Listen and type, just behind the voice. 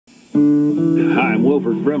Hi, I'm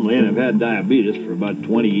Wilford Brimley, and I've had diabetes for about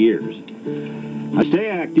 20 years. I stay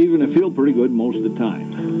active and I feel pretty good most of the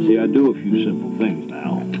time. See, I do a few simple things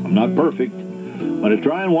now. I'm not perfect, but I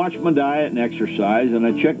try and watch my diet and exercise, and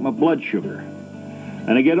I check my blood sugar.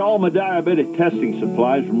 And I get all my diabetic testing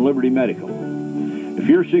supplies from Liberty Medical. If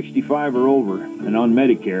you're 65 or over and on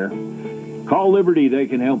Medicare, call Liberty. They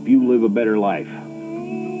can help you live a better life.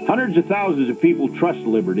 Hundreds of thousands of people trust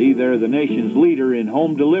Liberty. They're the nation's leader in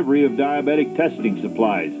home delivery of diabetic testing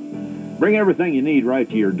supplies. Bring everything you need right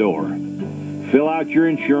to your door. Fill out your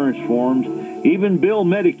insurance forms, even bill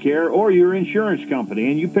Medicare or your insurance company,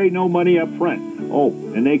 and you pay no money up front. Oh,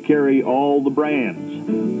 and they carry all the brands.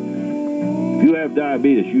 If you have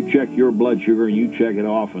diabetes, you check your blood sugar and you check it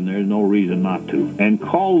off, and there's no reason not to. And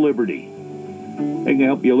call Liberty. They can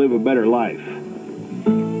help you live a better life.